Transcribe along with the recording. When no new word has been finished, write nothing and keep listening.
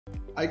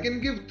I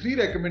can give three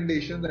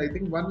recommendations. I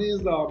think one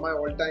is my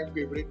all-time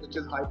favorite, which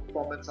is High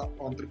Performance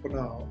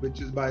Entrepreneur,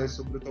 which is by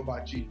Subrata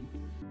Bachi.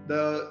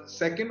 The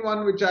second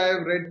one, which I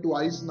have read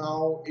twice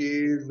now,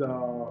 is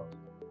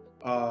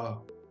uh,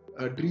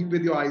 Dream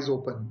with Your Eyes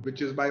Open,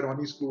 which is by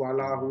Ronnie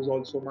Screwvala, who's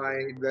also my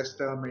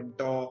investor,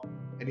 mentor.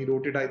 And he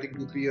wrote it, I think,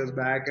 2, 3 years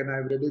back. And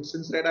I've read it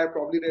since then. I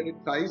probably read it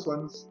thrice,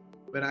 once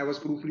when I was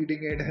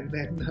proofreading it, and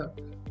then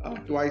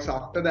twice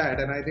after that.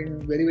 And I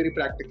think very, very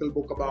practical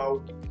book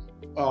about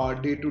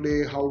day to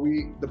day, how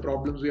the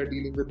problems we are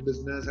dealing with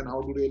business and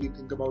how to really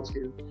think about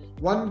scale.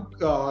 One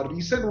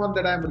recent one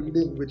that I'm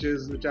reading, which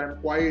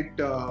I'm quite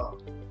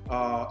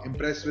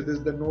impressed with,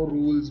 is the No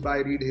Rules by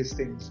Reed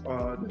Hastings,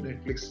 the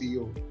Netflix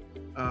CEO,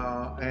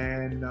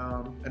 and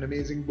an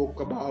amazing book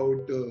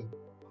about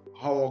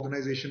how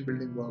organization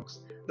building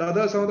works. Some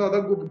of the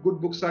other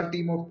good books are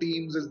Team of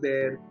Teams is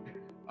there,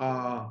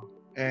 uh,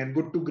 and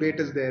Good to Great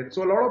is there.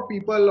 So a lot of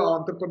people,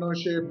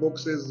 entrepreneurship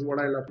books is what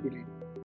I love to read.